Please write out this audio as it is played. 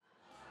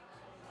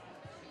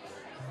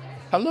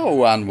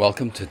Hello and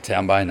welcome to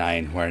 10 by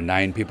 9, where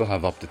 9 people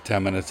have up to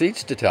 10 minutes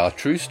each to tell a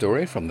true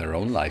story from their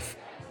own life.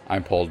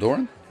 I'm Paul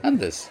Doran and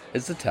this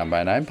is the 10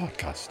 by 9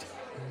 podcast.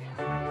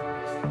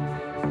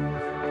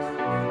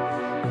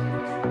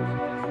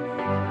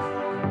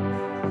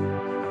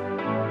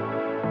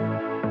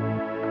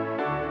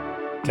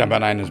 Ten by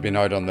 9 has been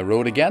out on the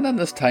road again, and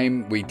this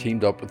time we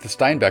teamed up with the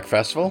Steinbeck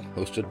Festival,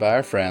 hosted by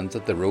our friends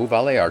at the Roe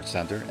Valley Arts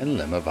Centre in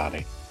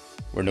Limavady.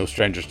 We're no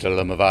strangers to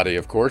Limavady,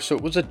 of course, so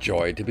it was a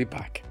joy to be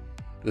back.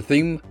 The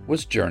theme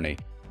was Journey,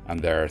 and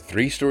there are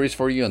 3 stories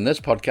for you in this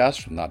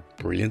podcast from that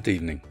brilliant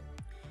evening.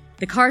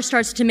 The car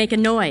starts to make a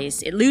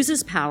noise, it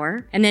loses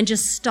power, and then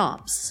just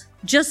stops,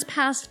 just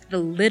past the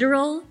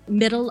literal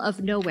middle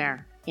of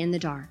nowhere in the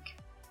dark.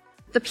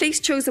 The police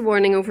chose a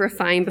warning over a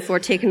fine before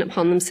taking it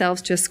upon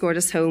themselves to escort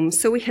us home,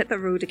 so we hit the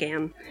road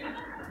again.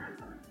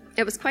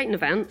 It was quite an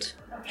event.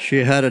 She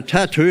had a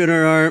tattoo on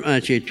her arm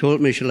and she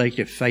told me she liked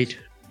to fight.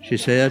 She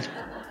said,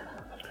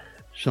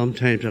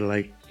 "Sometimes I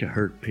like to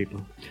hurt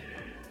people."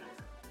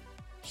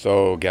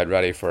 So get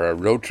ready for a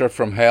road trip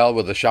from hell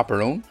with a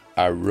chaperone,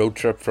 a road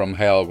trip from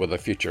hell with a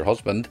future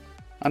husband,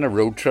 and a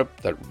road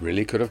trip that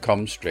really could have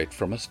come straight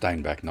from a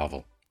Steinbeck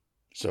novel.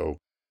 So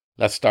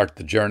let's start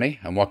the journey,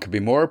 and what could be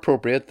more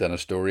appropriate than a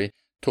story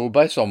told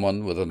by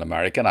someone with an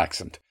American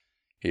accent?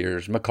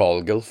 Here's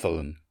McCall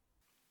Gilfillan.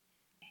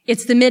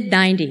 It's the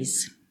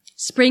mid-90s.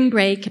 Spring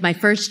break, my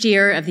first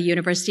year of the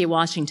University of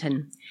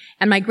Washington,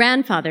 and my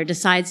grandfather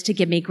decides to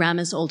give me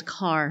Grandma's old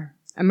car,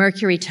 a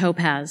Mercury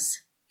Topaz.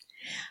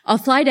 I'll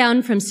fly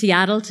down from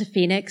Seattle to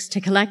Phoenix to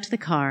collect the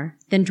car,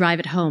 then drive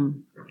it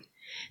home.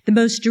 The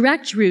most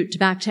direct route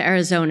back to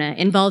Arizona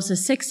involves a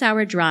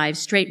 6-hour drive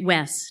straight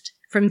west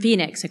from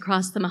Phoenix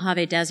across the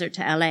Mojave Desert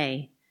to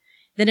LA,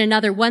 then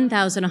another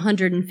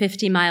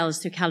 1,150 miles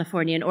through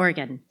California and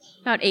Oregon,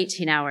 about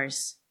 18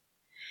 hours.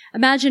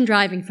 Imagine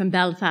driving from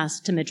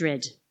Belfast to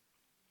Madrid.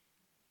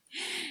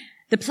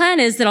 The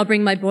plan is that I'll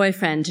bring my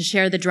boyfriend to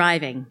share the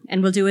driving,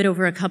 and we'll do it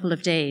over a couple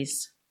of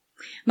days.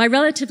 My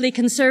relatively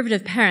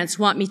conservative parents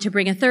want me to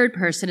bring a third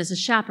person as a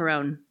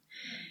chaperone,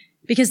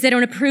 because they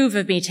don't approve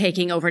of me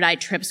taking overnight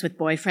trips with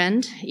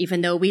boyfriend, even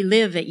though we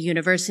live at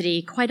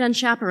university quite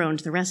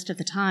unchaperoned the rest of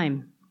the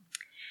time.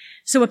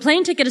 So a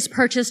plane ticket is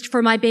purchased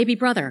for my baby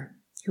brother,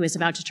 who is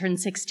about to turn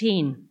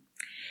 16.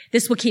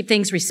 This will keep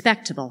things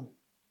respectable.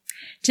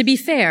 To be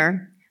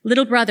fair,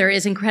 little brother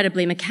is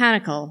incredibly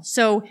mechanical,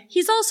 so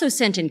he's also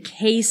sent in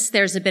case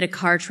there's a bit of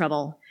car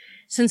trouble,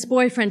 since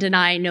boyfriend and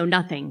I know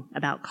nothing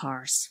about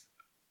cars.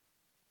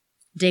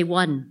 Day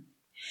 1.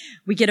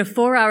 We get a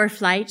 4-hour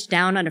flight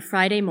down on a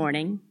Friday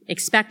morning,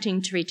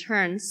 expecting to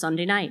return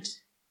Sunday night.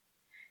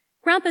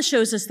 Grandpa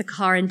shows us the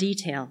car in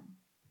detail,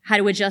 how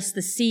to adjust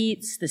the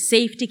seats, the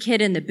safety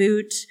kit in the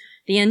boot,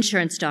 the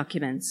insurance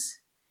documents.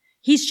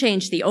 He's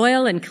changed the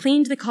oil and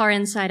cleaned the car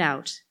inside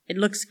out. It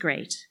looks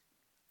great.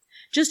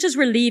 Just as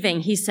we're leaving,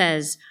 he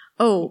says,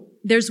 "Oh,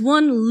 there's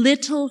one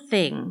little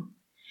thing.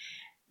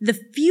 The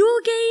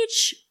fuel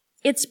gauge,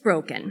 it's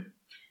broken.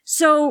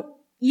 So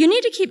you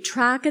need to keep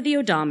track of the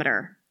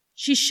odometer.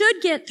 She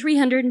should get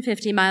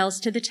 350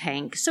 miles to the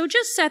tank, so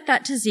just set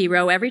that to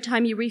 0 every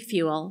time you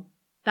refuel.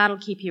 That'll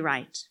keep you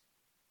right."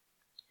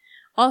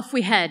 Off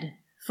we head,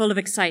 full of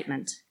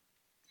excitement.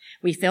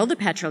 We fill the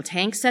petrol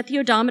tank, set the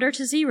odometer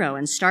to 0,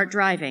 and start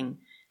driving,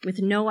 with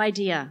no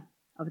idea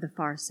of the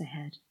farce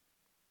ahead.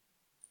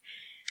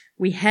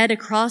 We head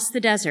across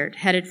the desert,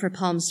 headed for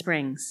Palm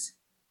Springs.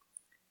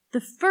 The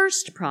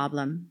first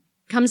problem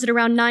comes at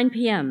around 9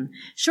 p.m.,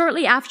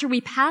 shortly after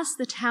we pass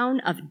the town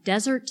of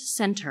Desert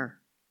Center.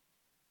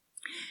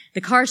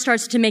 The car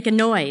starts to make a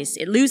noise,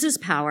 it loses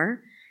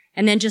power,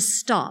 and then just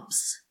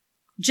stops,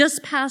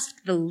 just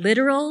past the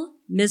literal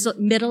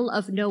middle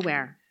of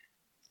nowhere,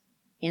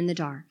 in the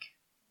dark.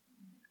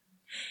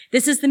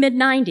 This is the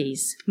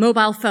mid-90s.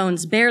 Mobile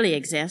phones barely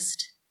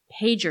exist.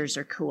 Pagers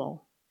are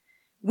cool.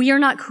 We are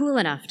not cool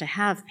enough to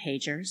have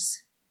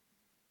pagers.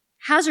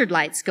 Hazard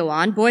lights go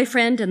on.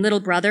 Boyfriend and little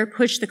brother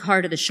push the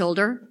car to the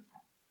shoulder.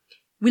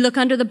 We look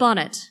under the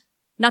bonnet.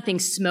 Nothing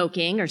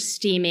smoking or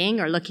steaming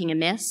or looking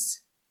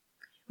amiss.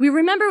 We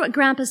remember what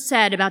Grandpa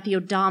said about the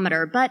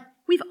odometer, but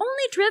we've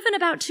only driven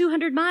about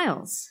 200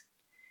 miles.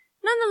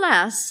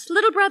 Nonetheless,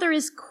 little brother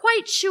is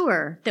quite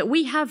sure that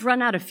we have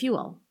run out of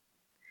fuel.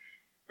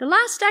 The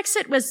last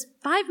exit was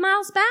 5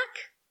 miles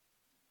back.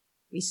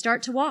 We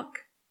start to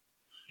walk.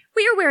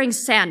 We are wearing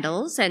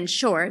sandals and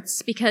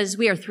shorts because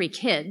we are 3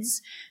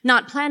 kids,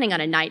 not planning on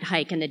a night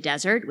hike in the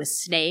desert with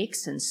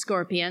snakes and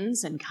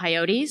scorpions and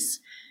coyotes.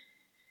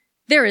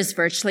 There is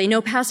virtually no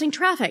passing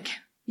traffic,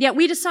 yet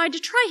we decide to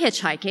try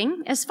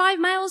hitchhiking, as 5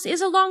 miles is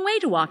a long way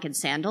to walk in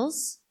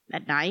sandals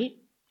at night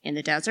in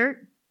the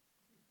desert.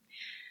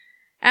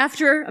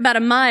 After about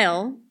a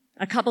mile,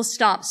 a couple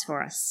stops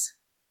for us.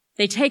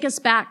 They take us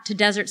back to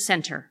Desert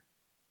Center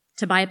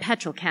to buy a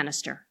petrol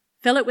canister,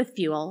 fill it with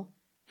fuel,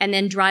 and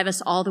then drive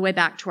us all the way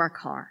back to our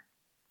car.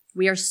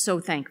 We are so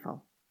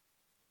thankful.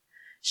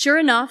 Sure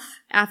enough,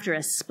 after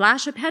a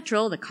splash of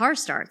petrol, the car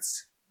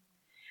starts.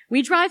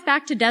 We drive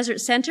back to Desert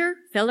Center,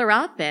 fill her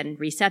up, and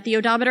reset the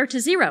odometer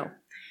to 0.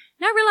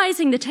 now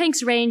realizing the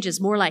tank's range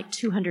is more like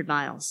 200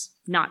 miles,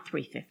 not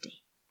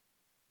 350.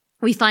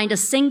 We find a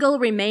single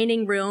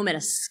remaining room at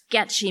a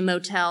sketchy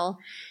motel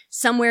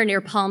somewhere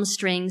near Palm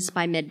Springs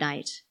by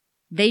midnight.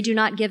 They do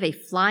not give a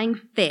flying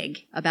fig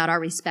about our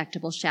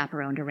respectable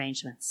chaperoned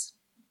arrangements.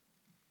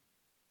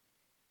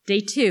 Day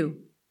 2,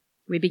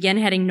 we begin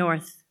heading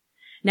north.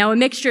 Now a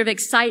mixture of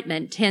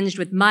excitement tinged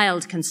with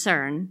mild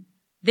concern.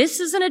 This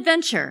is an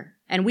adventure,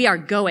 and we are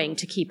going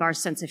to keep our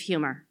sense of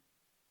humor.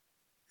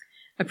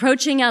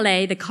 Approaching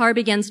LA, the car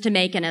begins to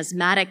make an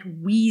asthmatic,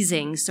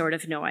 wheezing sort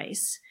of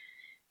noise.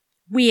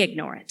 We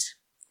ignore it.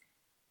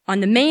 On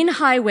the main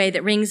highway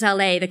that rings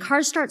LA, the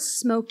car starts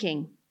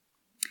smoking.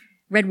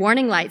 Red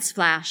warning lights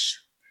flash.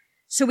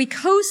 So we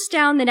coast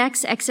down the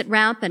next exit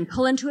ramp and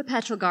pull into a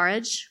petrol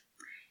garage.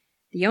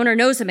 The owner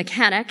knows a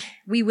mechanic.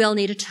 We will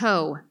need a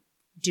tow.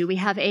 Do we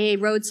have AA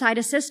roadside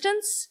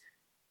assistance?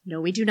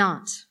 No, we do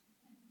not.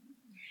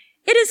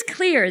 It is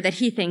clear that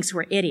he thinks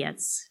we're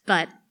idiots,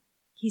 but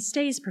he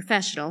stays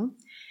professional.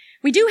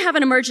 We do have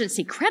an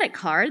emergency credit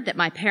card that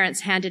my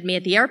parents handed me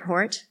at the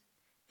airport.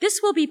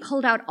 This will be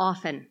pulled out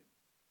often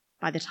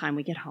by the time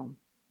we get home.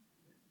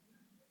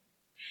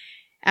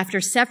 After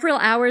several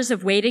hours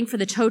of waiting for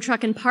the tow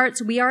truck and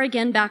parts, we are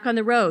again back on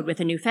the road with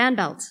a new fan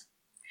belt.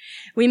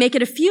 We make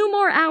it a few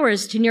more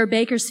hours to near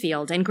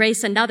Bakersfield and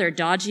grace another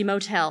dodgy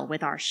motel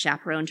with our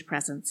chaperoned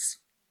presence.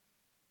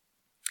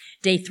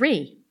 Day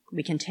 3,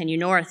 we continue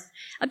north,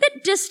 a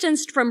bit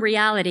distanced from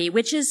reality,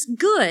 which is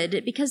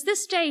good because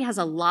this day has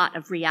a lot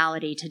of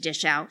reality to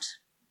dish out.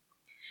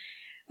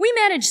 We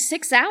manage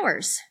 6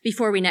 hours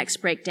before we next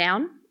break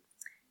down,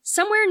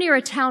 somewhere near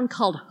a town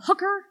called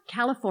Hooker,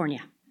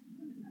 California.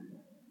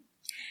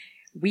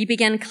 We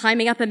begin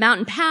climbing up a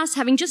mountain pass,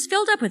 having just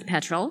filled up with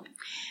petrol.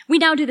 We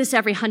now do this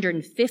every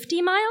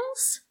 150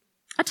 miles.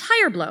 A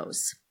tire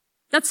blows.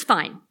 That's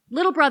fine.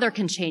 Little brother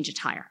can change a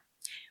tire.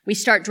 We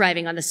start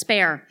driving on the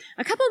spare.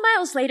 A couple of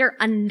miles later,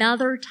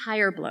 another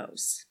tire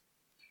blows.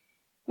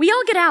 We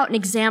all get out and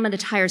examine the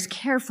tires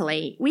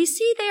carefully. We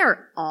see they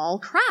are all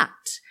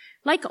cracked,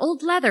 like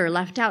old leather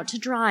left out to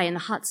dry in the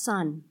hot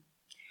sun.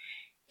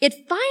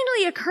 It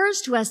finally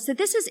occurs to us that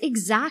this is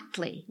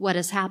exactly what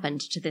has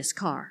happened to this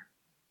car.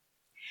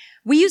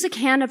 We use a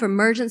can of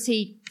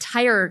emergency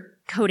tire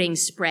coating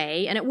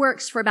spray, and it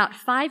works for about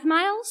 5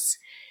 miles.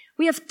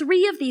 We have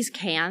 3 of these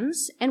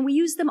cans, and we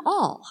use them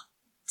all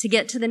to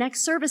get to the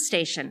next service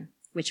station,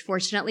 which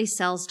fortunately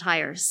sells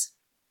tires.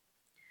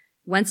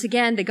 Once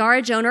again, the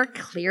garage owner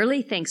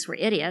clearly thinks we're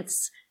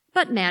idiots,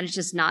 but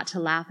manages not to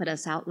laugh at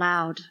us out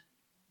loud.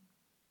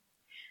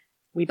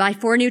 We buy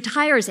 4 new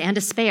tires and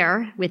a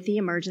spare with the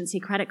emergency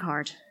credit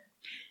card.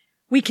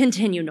 We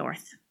continue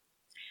north.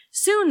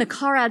 Soon the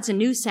car adds a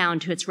new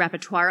sound to its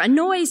repertoire, a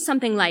noise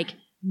something like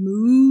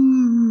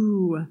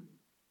moo.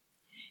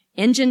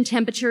 Engine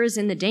temperature is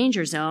in the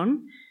danger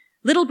zone.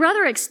 Little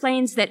brother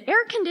explains that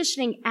air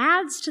conditioning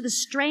adds to the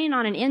strain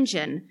on an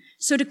engine,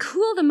 so to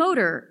cool the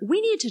motor,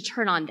 we need to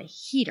turn on the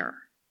heater.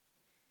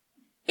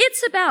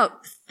 It's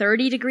about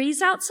 30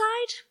 degrees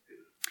outside.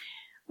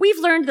 We've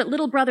learned that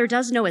little brother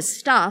does know his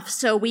stuff,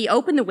 so we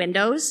open the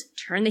windows,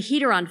 turn the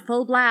heater on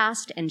full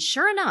blast, and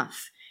sure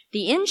enough,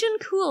 the engine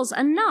cools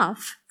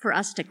enough for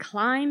us to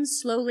climb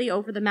slowly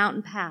over the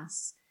mountain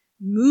pass,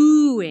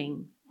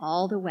 mooing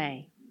all the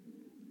way.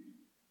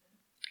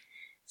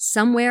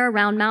 Somewhere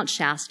around Mount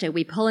Shasta,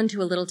 we pull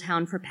into a little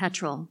town for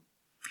petrol.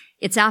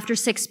 It's after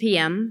 6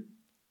 p.m.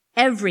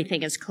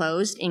 Everything is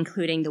closed,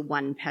 including the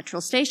one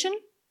petrol station.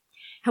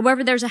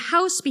 However, there's a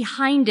house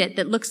behind it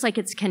that looks like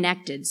it's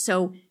connected,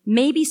 so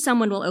maybe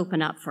someone will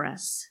open up for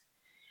us.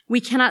 We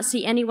cannot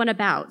see anyone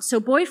about, so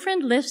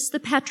boyfriend lifts the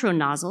petrol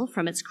nozzle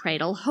from its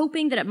cradle,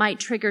 hoping that it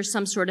might trigger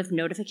some sort of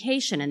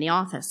notification in the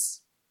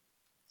office.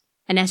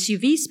 An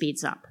SUV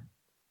speeds up.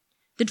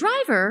 The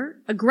driver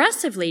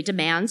aggressively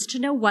demands to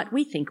know what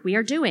we think we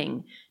are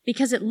doing,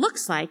 because it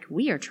looks like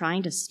we are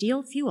trying to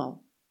steal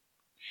fuel.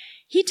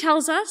 He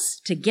tells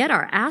us to get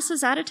our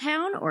asses out of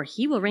town or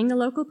he will ring the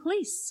local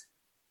police.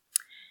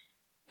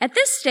 At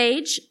this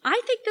stage,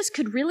 I think this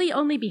could really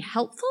only be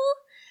helpful,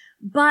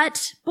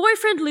 but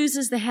boyfriend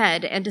loses the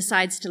head and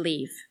decides to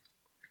leave.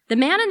 The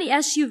man in the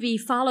SUV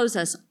follows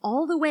us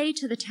all the way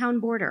to the town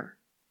border.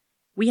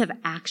 We have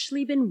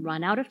actually been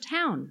run out of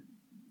town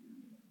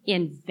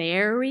in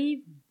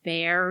very,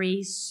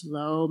 very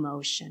slow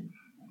motion.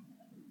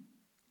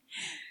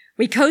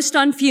 We coast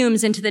on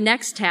fumes into the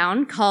next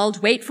town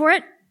called, wait for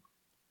it,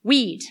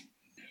 Weed.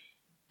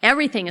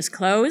 Everything is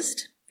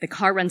closed. The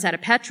car runs out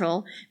of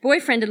petrol.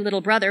 Boyfriend and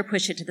little brother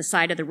push it to the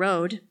side of the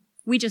road.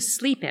 We just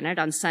sleep in it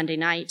on Sunday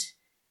night.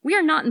 We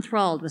are not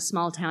enthralled with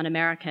small-town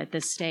America at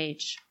this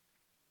stage.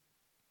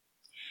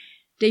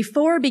 Day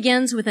 4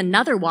 begins with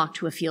another walk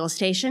to a fuel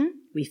station.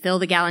 We fill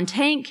the gallon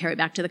tank, carry it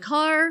back to the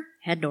car,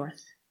 head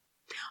north.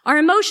 Our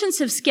emotions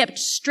have skipped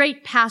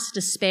straight past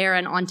despair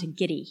and onto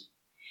giddy.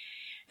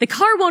 The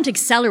car won't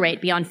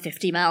accelerate beyond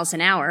 50 miles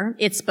an hour.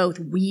 It's both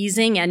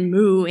wheezing and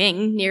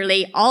mooing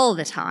nearly all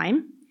the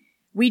time.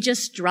 We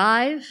just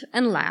drive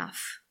and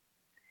laugh.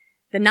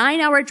 The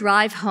 9-hour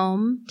drive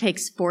home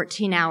takes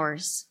 14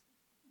 hours.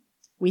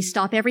 We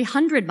stop every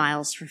 100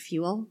 miles for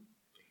fuel,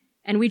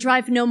 and we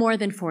drive no more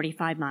than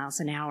 45 miles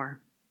an hour.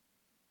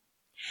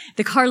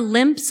 The car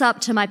limps up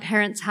to my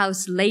parents'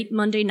 house late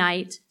Monday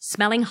night,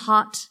 smelling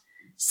hot,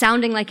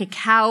 sounding like a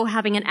cow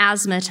having an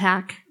asthma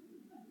attack.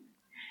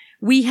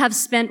 We have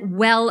spent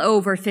well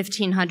over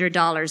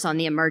 $1,500 on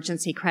the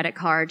emergency credit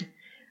card,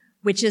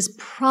 which is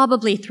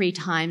probably 3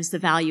 times the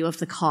value of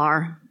the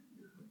car.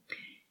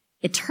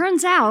 It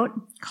turns out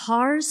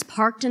cars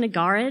parked in a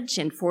garage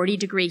in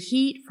 40-degree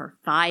heat for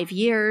 5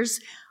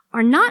 years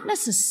are not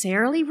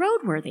necessarily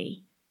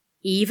roadworthy,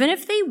 even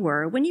if they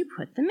were when you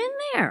put them in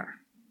there.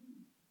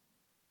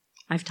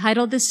 I've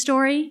titled this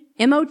story,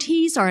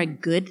 MOTs Are a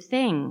Good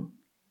Thing.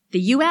 The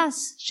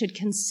U.S. should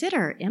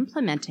consider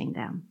implementing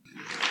them.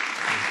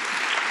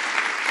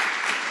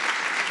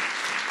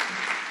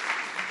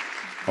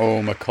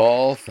 Oh,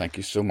 McCall, thank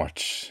you so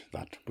much.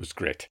 That was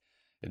great.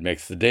 It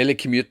makes the daily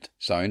commute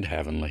sound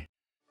heavenly.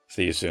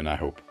 See you soon, I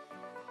hope.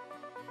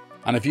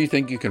 And if you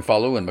think you can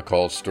follow in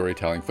McCall's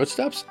storytelling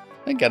footsteps,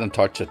 then get in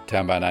touch at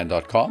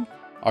 10by9.com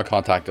or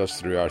contact us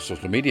through our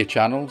social media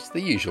channels,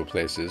 the usual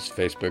places,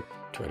 Facebook,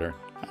 Twitter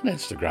and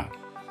Instagram.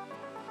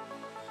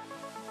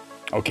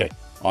 Okay,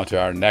 on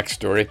to our next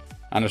story,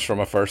 and it's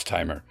from a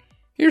first-timer.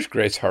 Here's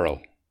Grace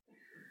Hurrell.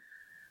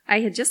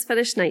 I had just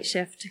finished night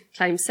shift,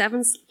 climbed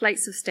 7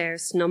 flights of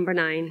stairs to number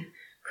 9,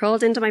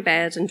 crawled into my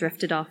bed and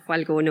drifted off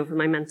while going over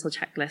my mental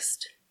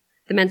checklist.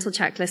 The mental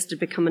checklist had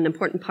become an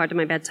important part of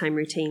my bedtime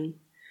routine.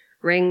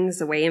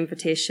 Rings, away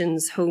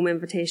invitations, home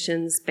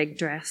invitations, big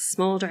dress,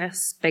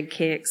 big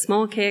cake,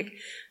 small cake,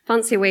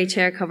 fancy away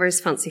chair covers,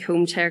 fancy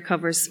home chair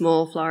covers,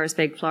 small flowers,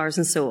 big flowers,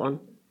 and so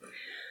on.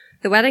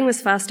 The wedding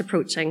was fast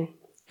approaching.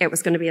 It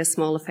was going to be a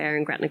small affair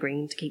in Gretna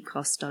Green to keep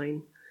costs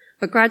down,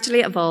 but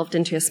gradually evolved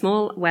into a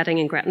small wedding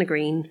in Gretna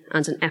Green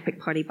and an epic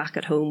party back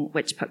at home,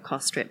 which put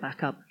costs straight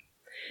back up.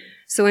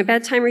 So my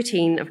bedtime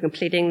routine of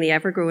completing the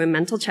ever-growing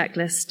mental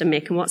checklist and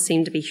making what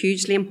seemed to be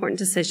hugely important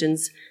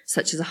decisions,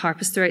 such as a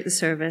harpist throughout the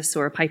service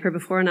or a piper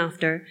before and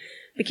after,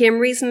 became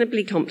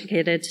reasonably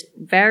complicated,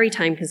 very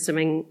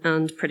time-consuming,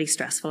 and pretty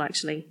stressful,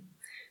 actually.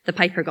 The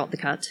piper got the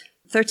cut.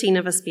 13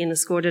 of us being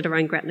escorted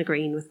around Gretna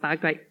Green with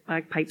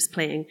bagpipes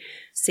playing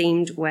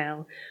seemed,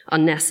 well,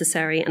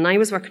 unnecessary, and I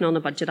was working on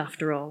a budget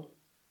after all.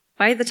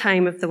 By the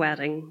time of the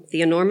wedding,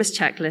 the enormous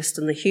checklist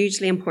and the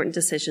hugely important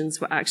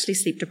decisions were actually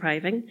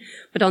sleep-depriving,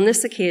 but on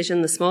this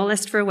occasion, the small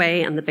list for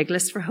away and the big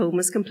list for home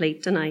was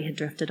complete, and I had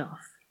drifted off.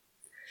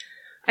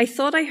 I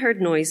thought I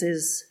heard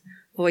noises,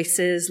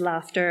 voices,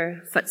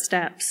 laughter,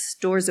 footsteps,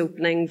 doors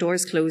opening,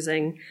 doors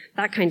closing,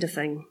 that kind of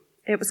thing.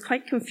 It was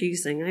quite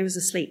confusing. I was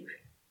asleep.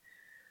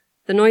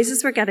 The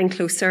noises were getting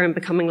closer and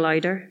becoming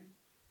louder.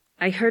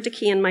 I heard a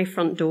key in my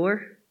front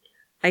door.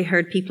 I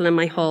heard people in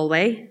my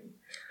hallway.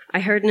 I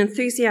heard an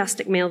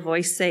enthusiastic male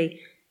voice say,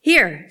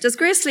 "Here, does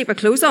Grace sleep with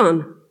clothes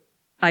on?"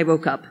 I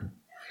woke up.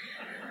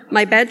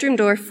 My bedroom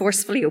door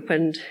forcefully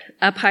opened.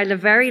 A pile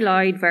of very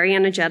loud, very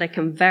energetic,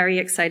 and very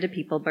excited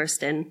people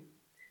burst in.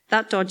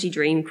 That dodgy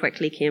dream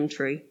quickly came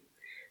true.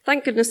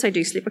 Thank goodness I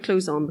do sleep with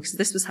clothes on, because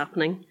this was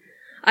happening.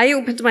 I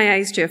opened my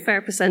eyes to a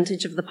fair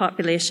percentage of the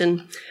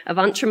population of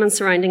Antrim and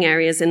surrounding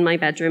areas in my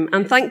bedroom,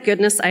 and thank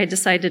goodness I had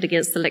decided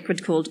against the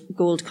liquid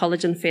gold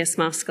collagen face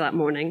mask that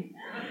morning.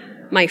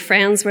 My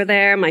friends were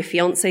there, my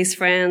fiancé's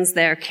friends,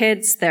 their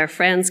kids, their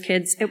friends'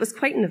 kids. It was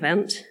quite an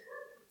event.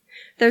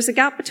 There's a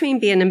gap between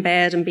being in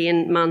bed and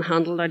being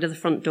manhandled out of the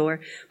front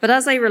door, but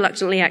as I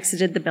reluctantly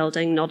exited the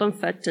building, not on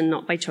foot and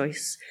not by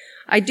choice,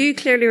 I do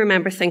clearly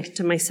remember thinking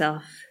to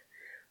myself,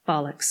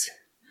 bollocks.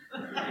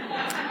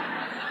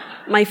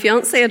 My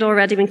fiancé had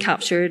already been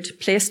captured,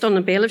 placed on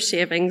a bale of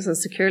shavings and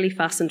securely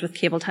fastened with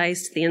cable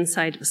ties to the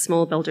inside of a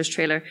small builder's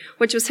trailer,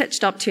 which was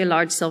hitched up to a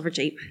large silver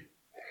Jeep.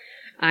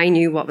 I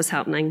knew what was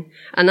happening,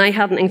 and I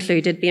hadn't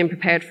included being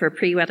prepared for a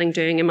pre-wedding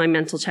doing in my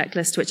mental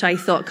checklist, which I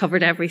thought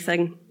covered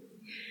everything.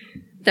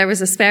 There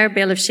was a spare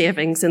bale of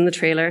shavings in the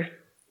trailer.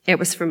 It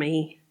was for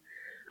me.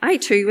 I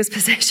too was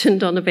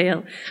positioned on a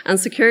bale and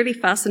securely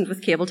fastened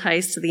with cable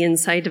ties to the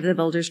inside of the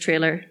builder's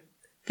trailer.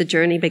 The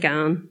journey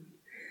began.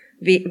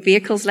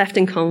 Vehicles left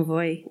in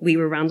convoy. We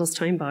were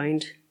Randalstown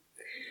bound.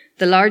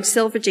 The large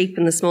silver Jeep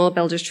and the small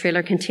builder's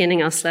trailer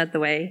containing us led the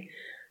way.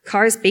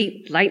 Cars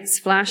beeped, lights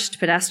flashed,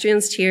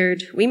 pedestrians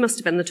cheered. We must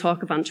have been the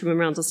talk of Antrim and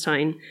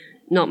Randalstown.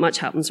 Not much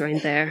happens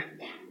around there.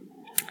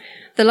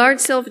 The large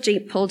silver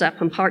Jeep pulled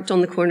up and parked on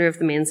the corner of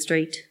the main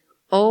street.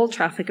 All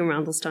traffic in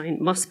Randalstown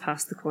must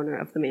pass the corner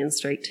of the main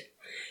street.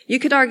 You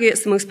could argue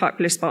it's the most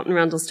popular spot in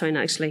Randalstown,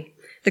 actually.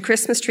 The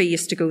Christmas tree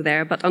used to go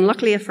there, but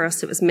unluckily for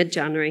us, it was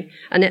mid-January,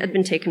 and it had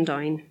been taken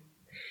down.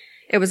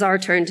 It was our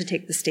turn to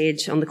take the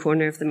stage on the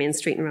corner of the main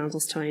street in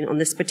Randalstown on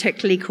this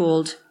particularly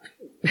cold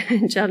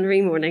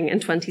January morning in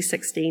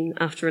 2016,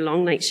 after a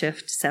long night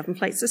shift, 7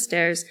 flights of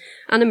stairs,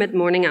 and a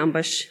mid-morning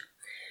ambush.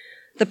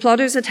 The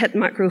plotters had hit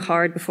macro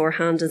hard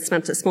beforehand and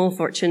spent a small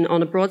fortune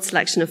on a broad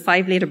selection of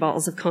 5-litre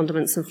bottles of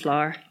condiments and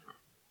flour.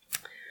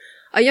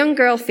 A young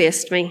girl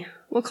faced me.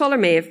 We'll call her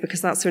Maeve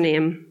because that's her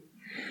name.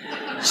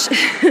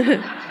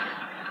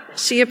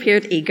 She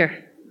appeared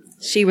eager.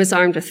 She was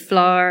armed with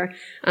flour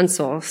and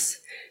sauce.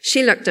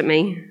 She looked at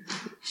me.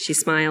 She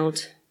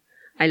smiled.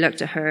 I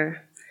looked at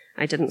her.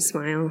 I didn't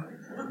smile.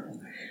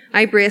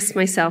 I braced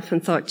myself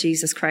and thought,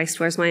 Jesus Christ,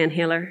 where's my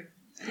inhaler?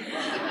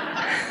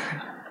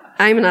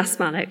 I'm an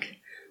asthmatic.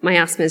 My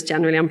asthma is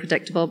generally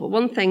unpredictable, but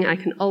one thing I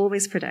can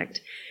always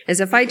predict is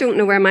if I don't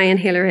know where my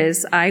inhaler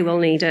is, I will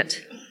need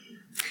it.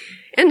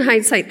 In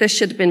hindsight, this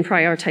should have been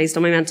prioritised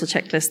on my mental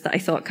checklist that I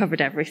thought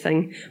covered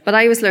everything, but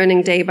I was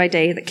learning day by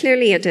day that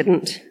clearly it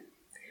didn't.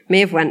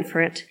 Maeve went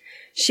for it.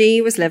 She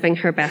was living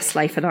her best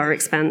life at our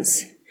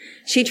expense.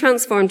 She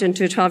transformed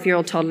into a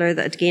 12-year-old toddler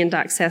that had gained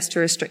access to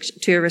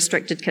a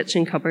restricted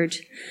kitchen cupboard.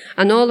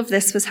 And all of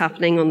this was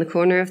happening on the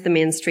corner of the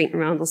main street in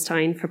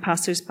Randallstown for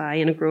passers-by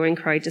and a growing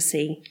crowd to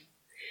see.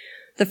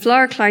 The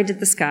flour clouded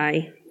the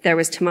sky. There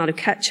was tomato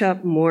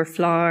ketchup, more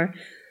flour,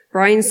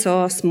 brown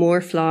sauce,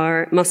 more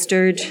flour,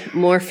 mustard,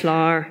 more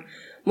flour,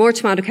 more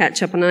tomato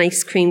ketchup and an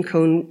ice cream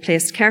cone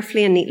placed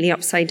carefully and neatly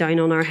upside down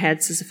on our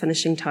heads as a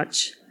finishing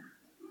touch.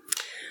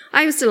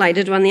 I was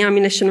delighted when the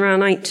ammunition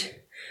ran out.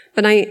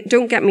 But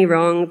don't get me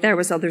wrong, there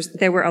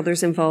were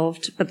others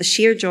involved, but the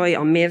sheer joy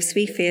on Maeve's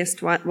wee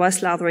face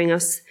was lathering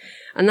us,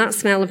 and that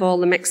smell of all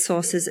the mixed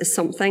sauces is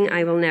something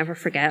I will never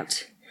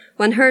forget.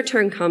 When her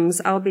turn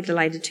comes, I'll be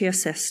delighted to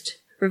assist.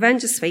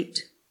 Revenge is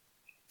sweet.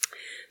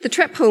 The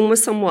trip home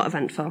was somewhat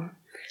eventful.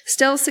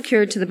 Still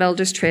secured to the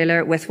builder's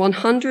trailer with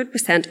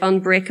 100%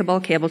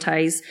 unbreakable cable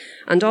ties,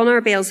 and on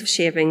our bales of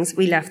shavings,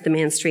 we left the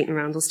main street in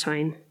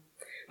Randallstown.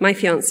 My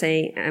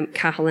fiancé,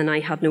 Cahill, and I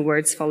had no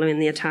words following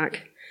the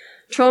attack.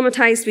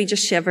 Traumatised, we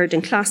just shivered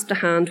and clasped a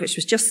hand which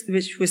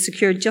was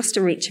secured just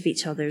in reach of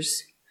each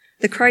other's.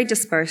 The crowd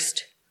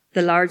dispersed.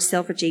 The large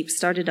silver jeep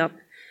started up,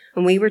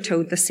 and we were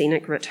towed the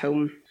scenic route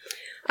home.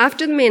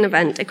 After the main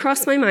event, it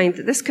crossed my mind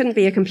that this couldn't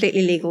be a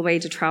completely legal way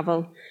to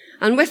travel,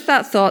 and with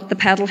that thought, the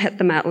pedal hit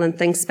the metal and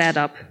things sped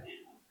up.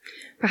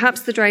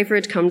 Perhaps the driver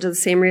had come to the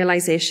same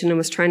realisation and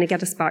was trying to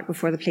get us back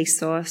before the police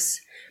saw us.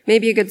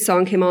 Maybe a good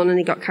song came on and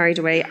he got carried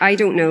away. I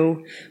don't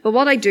know. But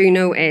what I do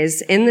know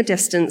is, in the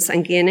distance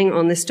and gaining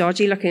on this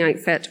dodgy-looking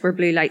outfit were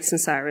blue lights and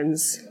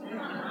sirens.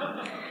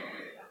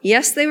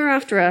 Yes, they were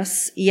after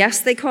us. Yes,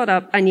 they caught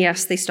up. And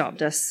yes, they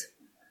stopped us.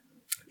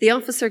 The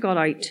officer got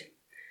out.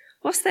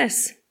 What's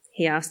this?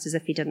 He asked as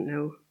if he didn't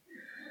know.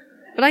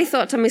 But I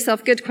thought to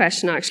myself, good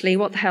question, actually.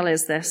 What the hell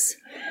is this?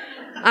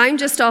 I'm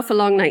just off a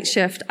long night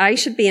shift. I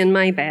should be in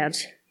my bed.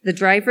 The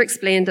driver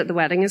explained that the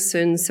wedding is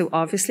soon, so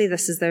obviously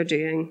this is their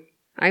doing.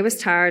 I was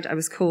tired, I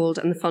was cold,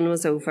 and the fun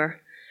was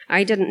over.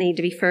 I didn't need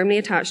to be firmly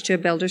attached to a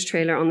builder's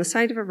trailer on the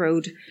side of a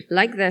road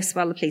like this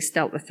while the police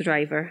dealt with the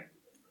driver.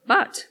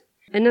 But,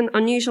 in an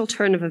unusual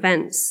turn of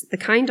events, the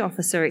kind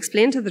officer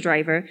explained to the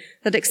driver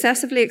that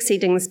excessively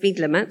exceeding the speed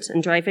limit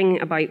and driving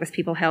about with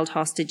people held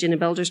hostage in a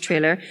builder's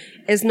trailer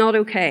is not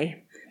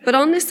okay. But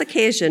on this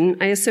occasion,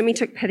 I assume he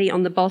took pity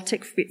on the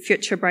Baltic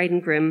future bride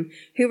and groom,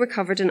 who were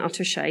covered in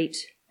utter shite.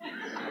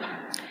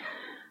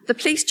 The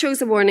police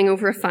chose a warning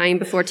over a fine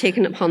before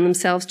taking it upon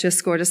themselves to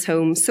escort us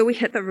home, so we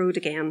hit the road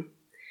again.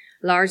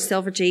 Large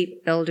silver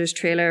jeep, builder's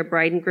trailer,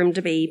 bride and groom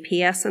to be,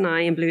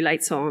 PSNI and blue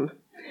lights on.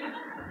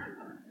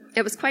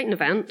 It was quite an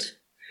event.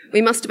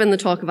 We must have been the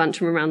talk of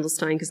Antrim and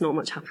Randallstown because not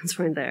much happens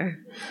around there.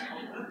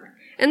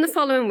 In the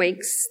following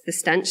weeks, the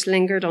stench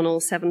lingered on all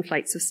 7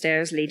 flights of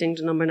stairs leading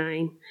to number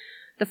 9.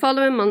 The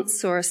following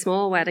months saw a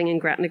small wedding in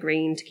Gretna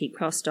Green to keep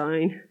costs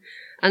down,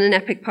 and an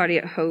epic party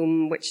at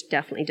home, which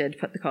definitely did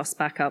put the costs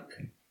back up.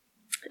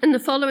 In the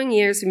following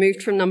years, we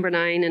moved from number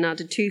 9 and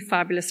added 2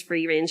 fabulous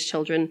free-range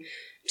children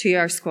to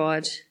our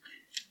squad.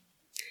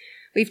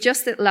 We've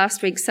just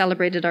last week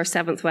celebrated our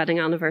 7th wedding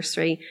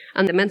anniversary,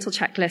 and the mental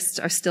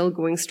checklists are still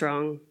going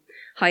strong.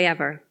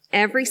 However,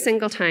 every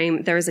single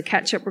time there is a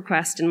ketchup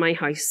request in my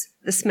house,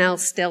 the smell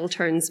still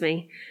turns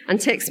me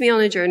and takes me on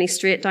a journey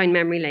straight down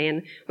memory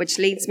lane, which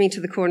leads me to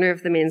the corner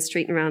of the main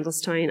street in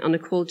Randallstown on a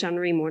cold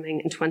January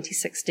morning in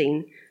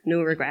 2016.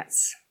 No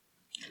regrets.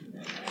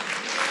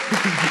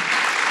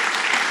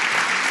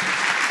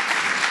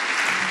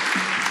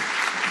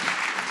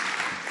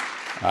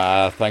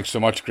 Thanks so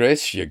much,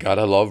 Grace. You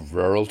gotta love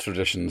rural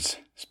traditions,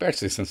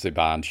 especially since they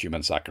banned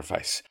human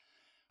sacrifice.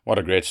 What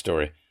a great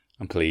story,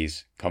 and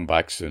please come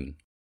back soon.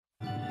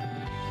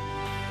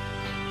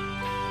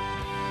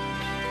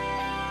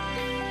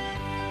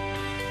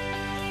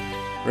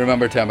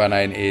 Remember, 10 by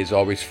 9 is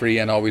always free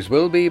and always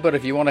will be, but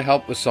if you want to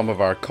help with some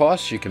of our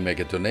costs, you can make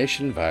a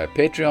donation via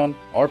Patreon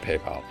or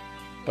PayPal.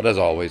 But as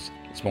always,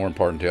 it's more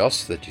important to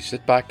us that you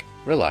sit back,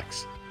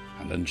 relax,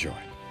 and enjoy.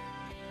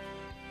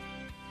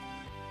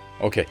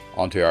 Okay,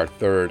 on to our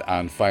third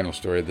and final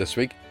story this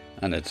week,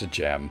 and it's a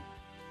gem.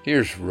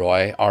 Here's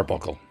Roy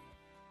Arbuckle.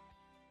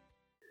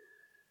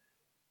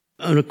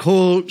 On a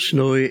cold,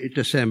 snowy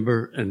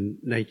December in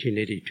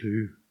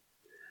 1982,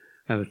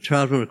 I was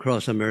travelling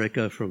across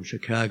America from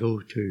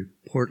Chicago to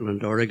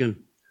Portland,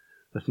 Oregon,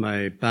 with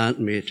my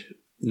bandmate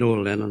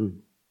Noel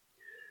Lennon.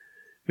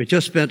 We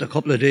just spent a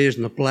couple of days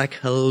in the Black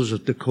Hills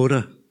of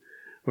Dakota,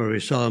 where we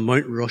saw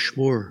Mount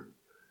Rushmore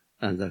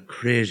and the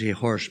Crazy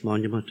Horse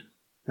Monument.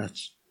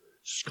 That's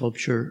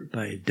sculpture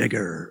by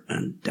Digger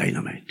and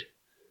Dynamite.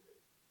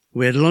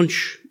 We had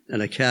lunch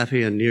in a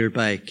cafe in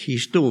nearby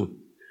Keystone,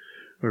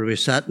 where we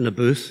sat in a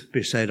booth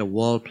beside a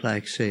wall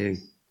plaque saying,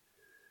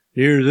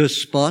 "Near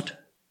this spot,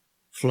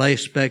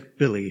 Fly-Spec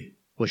Billy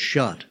was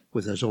shot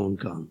with his own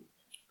gun."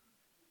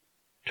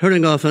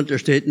 Turning off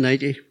Interstate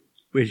 90,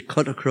 we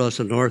cut across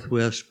the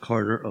northwest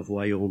corner of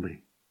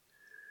Wyoming.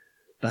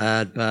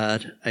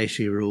 Bad,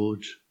 icy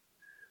roads,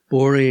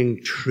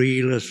 boring,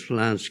 treeless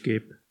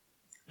landscape,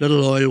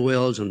 little oil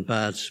wells and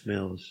bad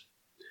smells.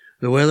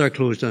 The weather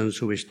closed down,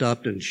 so we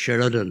stopped in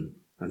Sheridan,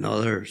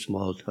 another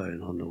small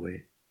town on the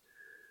way.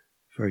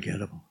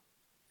 Forgettable.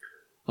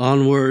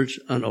 Onwards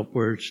and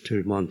upwards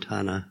to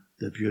Montana,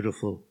 the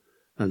beautiful,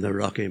 and the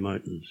Rocky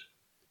Mountains.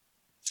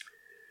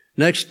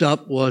 Next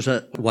stop was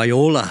at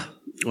Wyola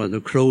on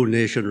the Crow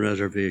Nation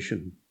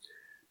Reservation.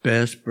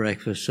 Best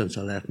breakfast since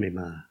I left me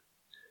ma.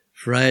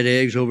 Fried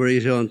eggs over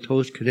easy on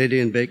toast,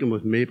 Canadian bacon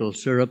with maple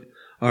syrup,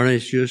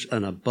 orange juice,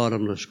 and a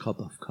bottomless cup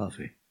of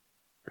coffee.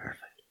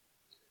 Perfect.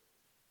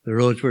 The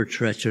roads were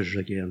treacherous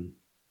again.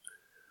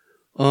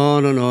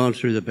 On and on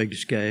through the Big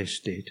Sky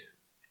State.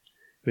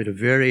 We had a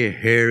very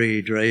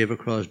hairy drive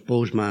across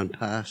Bozeman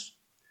Pass.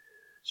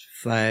 It's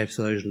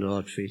 5,000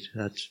 odd feet.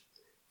 That's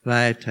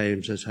 5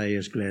 times as high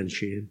as Glen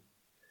Shane.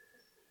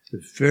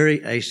 It's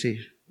very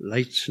icy,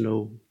 light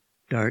snow,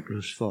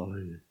 darkness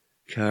falling,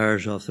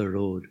 cars off the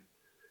road.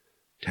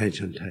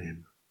 Tension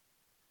time.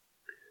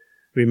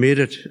 We made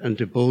it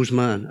into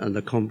Bozeman and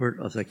the comfort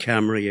of the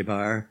Camry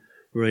bar,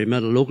 where I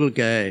met a local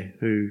guy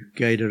who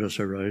guided us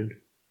around.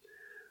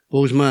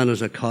 Bozeman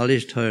is a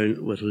college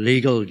town with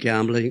legal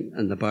gambling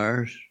in the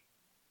bars.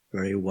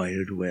 Very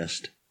Wild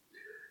West.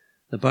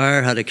 The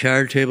bar had a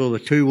card table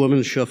with 2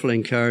 women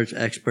shuffling cards,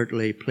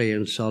 expertly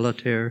playing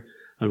solitaire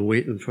and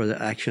waiting for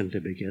the action to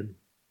begin.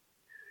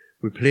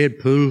 We played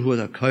pool with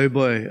a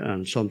cowboy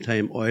and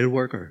sometime oil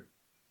worker.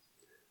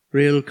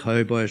 Real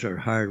cowboys are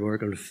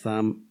hard-working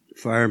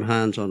farm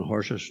hands on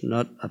horses,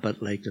 not a bit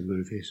like the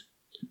movies.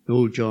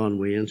 No John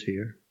Wayne's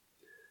here.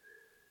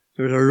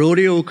 There was a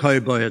rodeo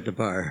cowboy at the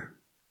bar.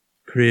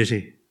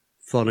 Crazy,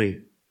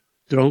 funny,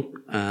 drunk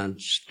and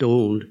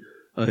stoned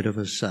out of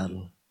his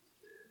saddle.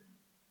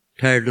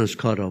 Tiredness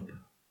caught up.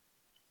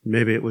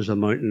 Maybe it was the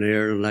mountain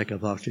air and lack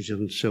of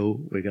oxygen,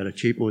 so we got a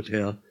cheap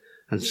motel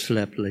and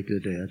slept like the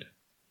dead.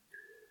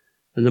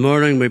 In the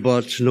morning we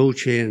bought snow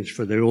chains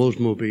for the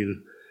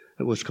Oldsmobile.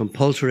 It was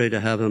compulsory to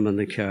have them in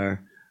the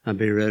car and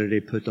be ready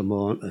to put them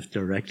on if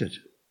directed.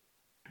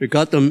 We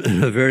got them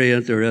in a very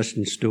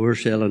interesting store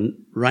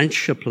selling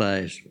ranch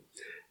supplies.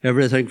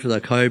 Everything for the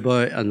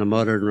cowboy and the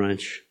modern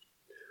ranch.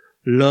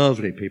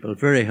 Lovely people,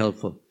 very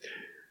helpful.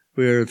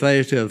 We were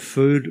advised to have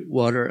food,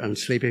 water and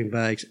sleeping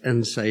bags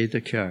inside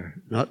the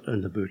car, not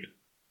in the boot.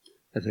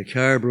 If the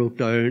car broke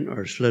down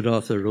or slid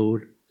off the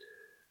road,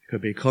 it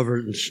could be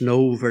covered in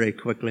snow very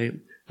quickly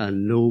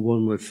and no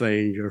one would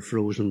find your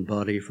frozen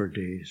body for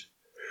days.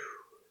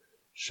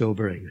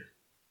 Sobering.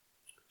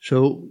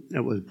 So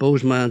it was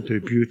Bozeman to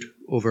Butte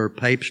over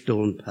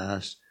Pipestone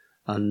Pass,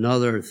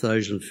 another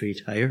 1,000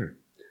 feet higher.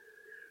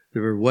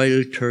 There were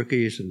wild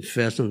turkeys and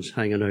pheasants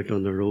hanging out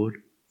on the road.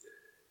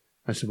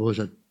 I suppose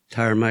that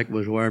tarmac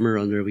was warmer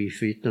on their wee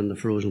feet than the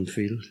frozen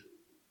field.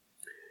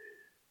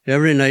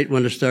 Every night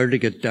when it started to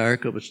get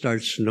dark, it would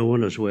start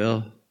snowing as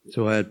well,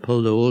 so I had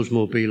pulled the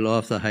Oldsmobile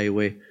off the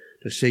highway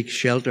to seek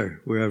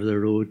shelter wherever the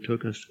road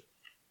took us.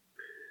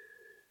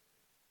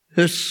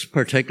 This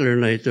particular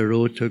night, the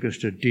road took us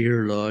to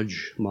Deer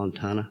Lodge,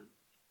 Montana.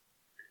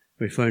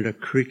 We found a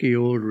creaky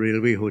old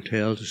railway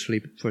hotel to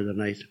sleep for the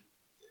night.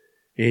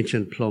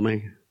 Ancient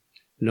plumbing,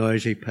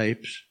 noisy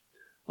pipes,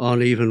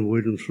 uneven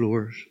wooden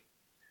floors.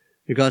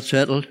 We got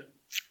settled.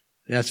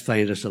 Let's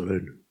find a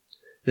saloon.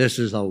 This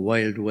is the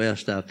Wild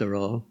West after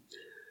all.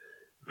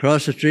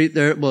 Across the street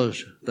there it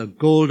was, the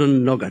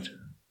Golden Nugget,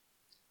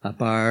 a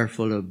bar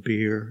full of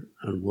beer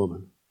and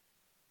woman.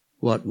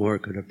 What more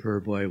could a poor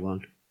boy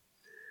want?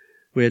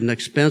 We had an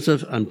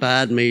expensive and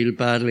bad meal,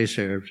 badly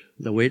served.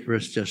 The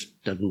waitress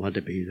just didn't want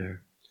to be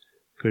there.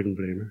 Couldn't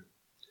blame her.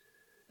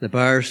 The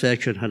bar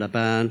section had a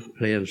band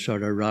playing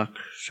sort of rock,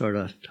 sort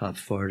of top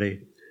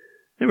 40.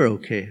 They were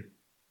okay.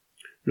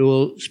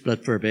 Noel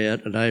split for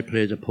bed and I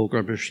played the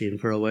poker machine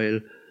for a while,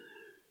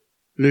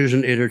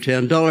 losing $8 or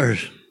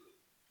 $10.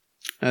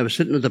 I was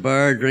sitting at the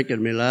bar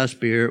drinking my last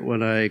beer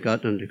when I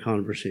got into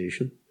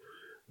conversation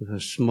with a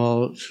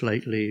small,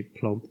 slightly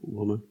plump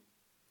woman.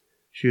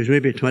 She was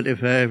maybe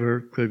 25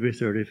 or could be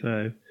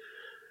 35.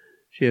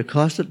 She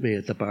accosted me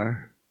at the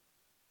bar,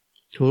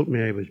 told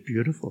me I was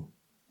beautiful,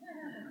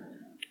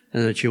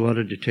 and that she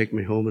wanted to take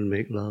me home and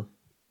make love.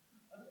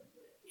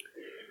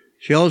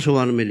 She also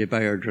wanted me to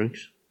buy her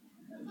drinks,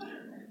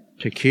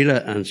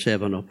 tequila and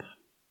 7-Up.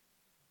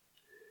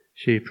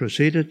 She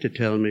proceeded to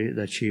tell me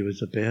that she was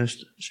the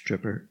best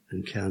stripper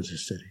in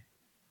Kansas City.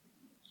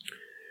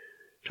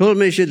 Told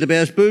me she had the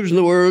best boobs in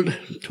the world,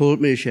 told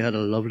me she had a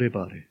lovely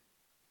body.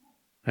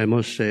 I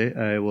must say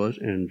I was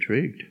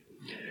intrigued.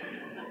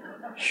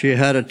 She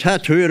had a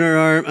tattoo in her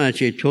arm and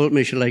she told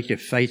me she liked to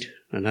fight,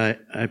 and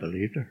I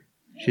believed her.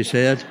 She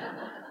said,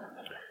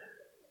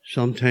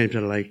 Sometimes I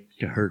like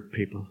to hurt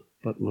people,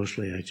 but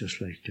mostly I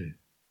just like to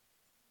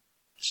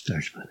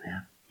start with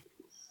them.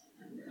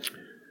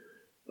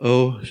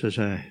 Oh, says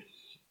I.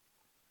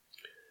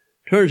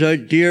 Turns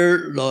out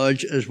Deer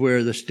Lodge is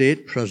where the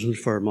state prison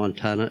for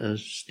Montana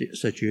is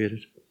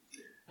situated,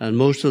 and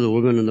most of the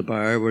women in the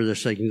bar were the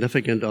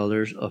significant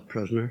others of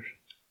prisoners.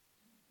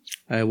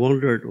 I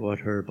wondered what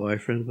her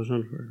boyfriend was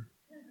on for.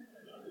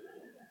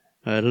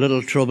 I had a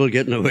little trouble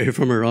getting away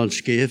from her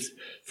unscathed.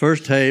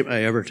 First time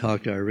I ever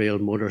talked to a real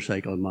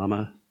motorcycle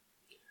mama.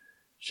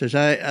 Says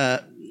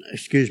I,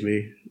 excuse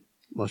me,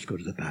 must go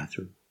to the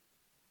bathroom.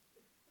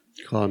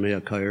 Call me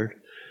a coward.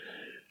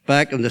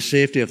 Back in the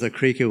safety of the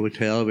Creaky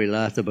Hotel, we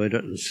laughed about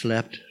it and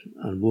slept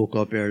and woke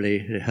up early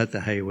to hit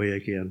the highway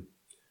again.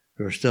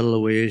 There were still a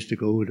ways to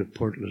go to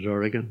Portland,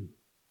 Oregon.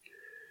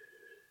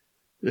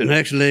 The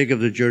next leg of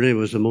the journey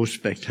was the most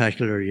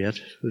spectacular yet,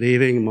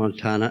 leaving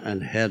Montana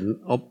and heading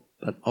up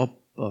and up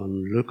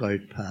on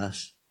Lookout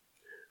Pass,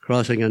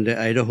 crossing into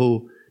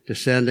Idaho,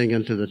 descending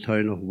into the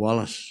town of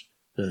Wallace,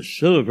 the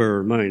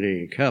silver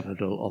mining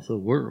capital of the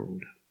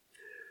world.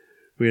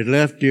 We had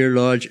left Deer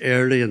Lodge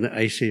early in the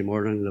icy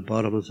morning, the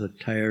bottom of the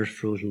tires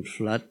frozen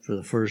flat for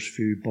the first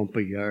few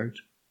bumpy yards.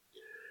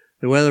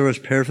 The weather was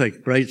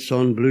perfect, bright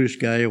sun, blue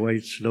sky,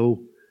 white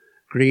snow,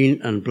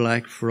 green and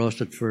black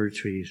frosted fir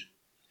trees.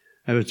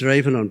 I was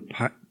driving on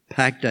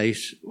packed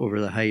ice over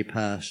the high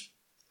pass.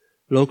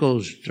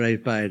 Locals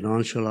drive by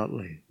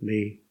nonchalantly,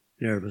 me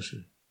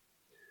nervously.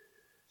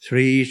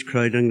 Trees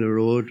crowding the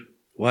road,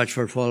 watch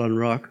for fallen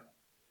rock.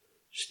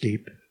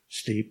 Steep,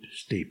 steep,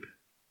 steep.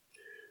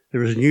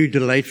 There was a new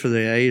delight for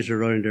the eyes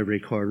around every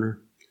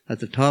corner. At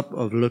the top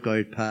of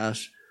Lookout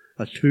Pass,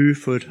 a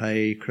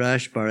 2-foot-high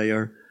crash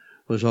barrier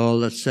was all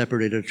that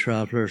separated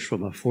travellers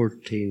from a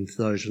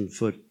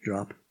 14,000-foot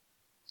drop.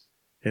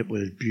 It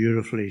was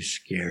beautifully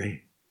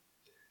scary.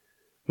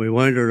 We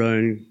wound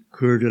around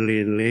Coeur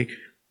d'Alene Lake.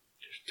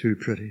 Just too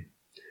pretty.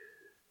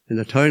 In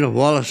the town of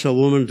Wallace, a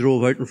woman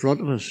drove out in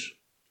front of us,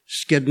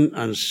 skidding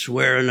and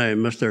swearing I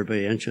missed her by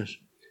inches.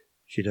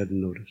 She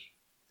didn't notice.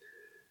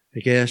 I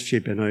guess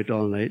she'd been out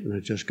all night and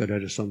had just got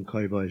out of some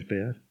cowboy's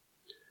bed.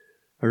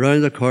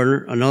 Around the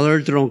corner, another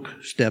drunk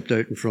stepped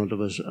out in front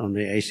of us on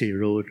the icy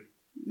road.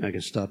 I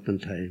got stopped in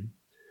time.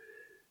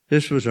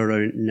 This was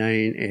around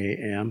 9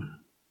 a.m.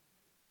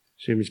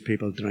 Seems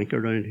people drink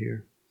around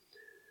here.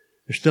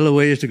 There's still a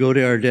ways to go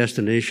to our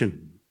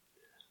destination.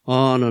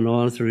 On and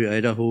on through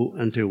Idaho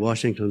into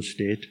Washington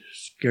State,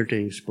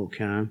 skirting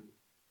Spokane.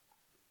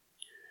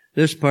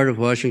 This part of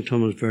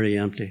Washington was very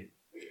empty.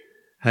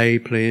 High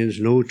plains,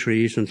 no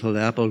trees until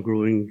the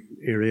apple-growing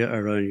area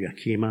around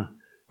Yakima,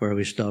 where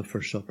we stopped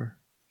for supper.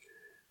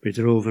 We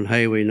drove on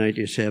Highway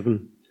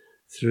 97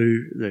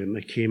 through the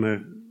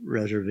Yakima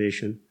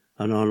Reservation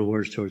and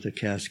onwards towards the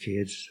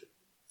Cascades,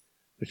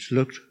 which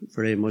looked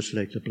very much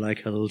like the Black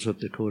Hills of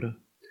Dakota.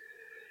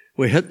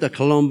 We hit the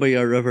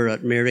Columbia River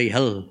at Mary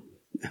Hill.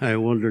 I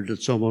wondered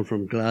did someone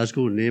from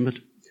Glasgow name it.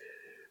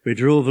 We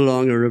drove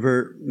along the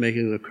river,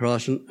 making the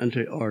crossing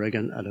into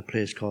Oregon at a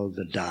place called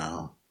the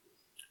Dalles.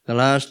 The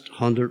last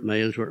 100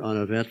 miles were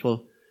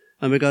uneventful,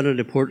 and we got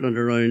into Portland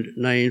around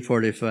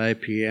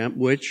 9:45 p.m.,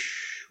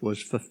 which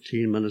was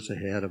 15 minutes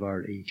ahead of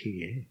our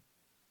ETA.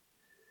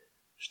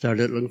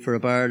 Started looking for a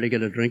bar to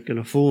get a drink and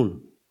a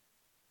phone.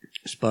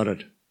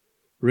 Spotted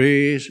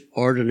Ray's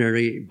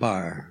Ordinary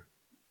Bar.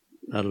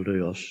 That'll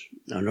do us.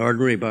 An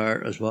ordinary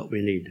bar is what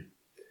we need.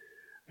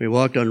 We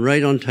walked on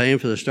right on time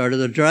for the start of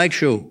the drag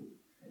show.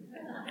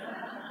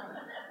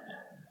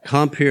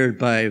 Compared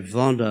by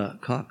Vonda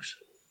Cox.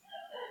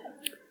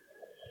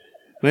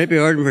 Might be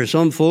ordinary for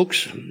some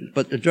folks,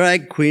 but the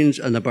drag queens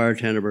and the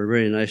bartender were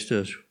very nice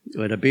to us.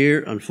 We had a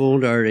beer and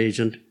phoned our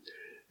agent,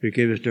 who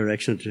gave us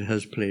direction to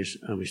his place,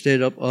 and we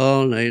stayed up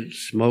all night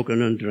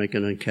smoking and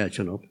drinking and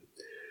catching up.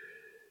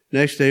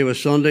 Next day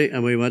was Sunday,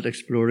 and we went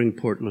exploring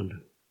Portland.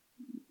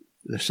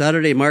 The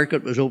Saturday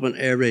market was open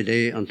every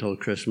day until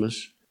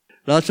Christmas.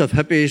 Lots of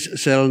hippies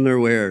selling their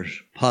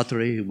wares,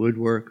 pottery,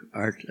 woodwork,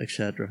 art,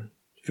 etc.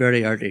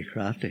 Very arty,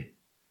 crafty.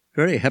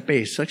 Very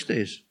hippie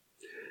 60s.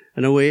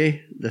 In a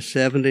way, the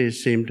 70s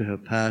seemed to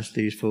have passed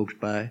these folks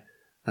by,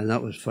 and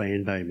that was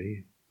fine by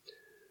me.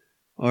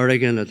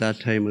 Oregon at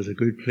that time was a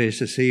good place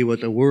to see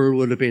what the world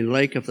would have been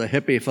like if the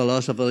hippie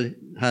philosophy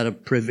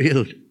had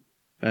prevailed.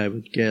 I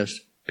would guess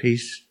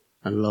peace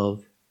and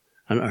love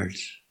and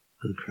arts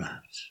and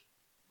crafts.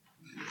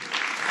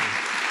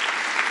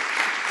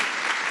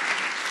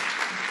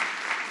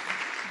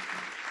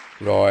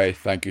 Roy,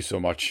 thank you so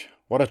much.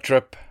 What a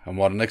trip and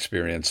what an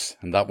experience.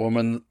 And that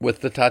woman with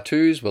the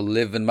tattoos will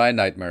live in my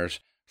nightmares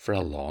for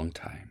a long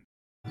time.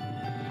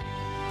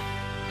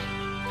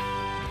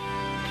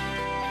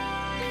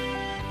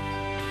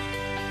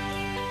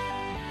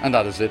 And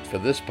that is it for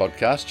this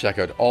podcast. Check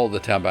out all the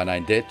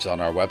 10x9 dates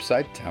on our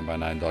website,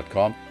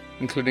 10by9.com,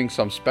 including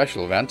some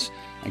special events,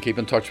 and keep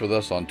in touch with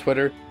us on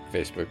Twitter,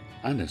 Facebook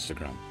and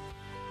Instagram.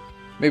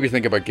 Maybe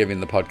think about giving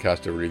the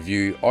podcast a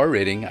review or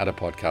rating at a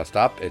podcast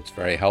app. It's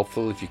very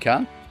helpful if you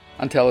can.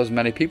 And tell as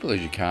many people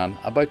as you can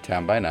about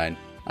 10x9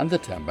 and the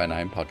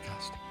 10x9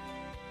 podcast.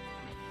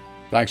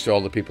 Thanks to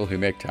all the people who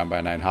make 10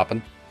 by 9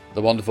 happen,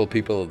 the wonderful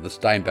people of the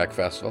Steinbeck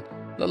Festival,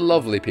 the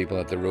lovely people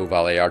at the Roe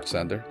Valley Arts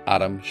Centre,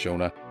 Adam,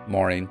 Shona,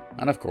 Maureen,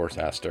 and of course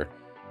Esther,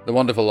 the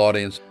wonderful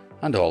audience,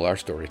 and all our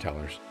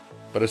storytellers,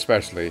 but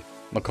especially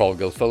McCall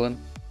Gilfillan,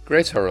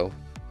 Grace Hurrell,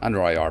 and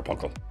Roy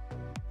Arbuckle.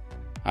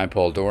 I'm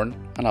Paul Doran,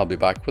 and I'll be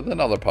back with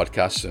another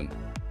podcast soon.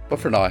 But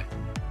for now,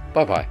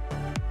 bye-bye.